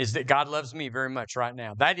 is that God loves me very much right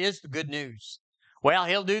now. That is the good news. Well,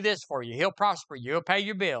 he'll do this for you. He'll prosper you. He'll pay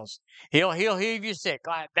your bills. He'll heal you sick.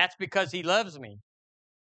 That's because he loves me.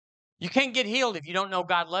 You can't get healed if you don't know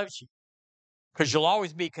God loves you, because you'll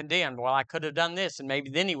always be condemned. Well, I could have done this and maybe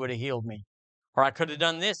then he would have healed me. Or I could have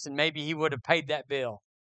done this and maybe he would have paid that bill.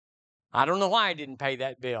 I don't know why I didn't pay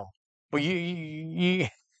that bill. Well, you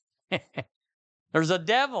there's a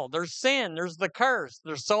devil, there's sin, there's the curse,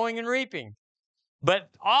 there's sowing and reaping. But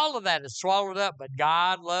all of that is swallowed up. But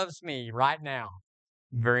God loves me right now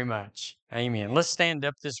very much. Amen. Let's stand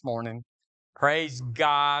up this morning. Praise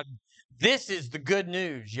God. This is the good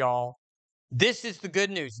news, y'all. This is the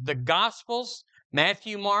good news. The Gospels,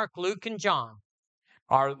 Matthew, Mark, Luke, and John,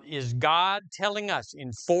 is God telling us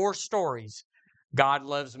in 4 stories, God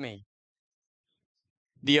loves me.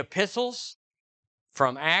 The epistles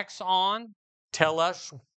from Acts on tell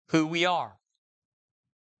us who we are.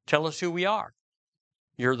 Tell us who we are.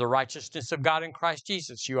 You're the righteousness of God in Christ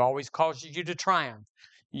Jesus. He always causes you to triumph.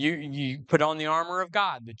 You put on the armor of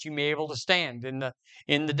God that you may be able to stand in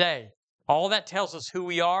the day. All that tells us who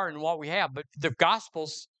we are and what we have. But the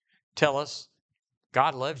Gospels tell us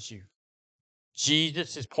God loves you.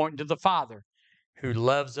 Jesus is pointing to the Father who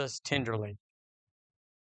loves us tenderly.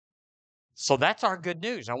 So that's our good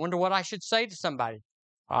news. I wonder what I should say to somebody.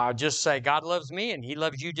 Just say, God loves me and he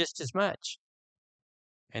loves you just as much.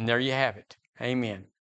 And there you have it. Amen.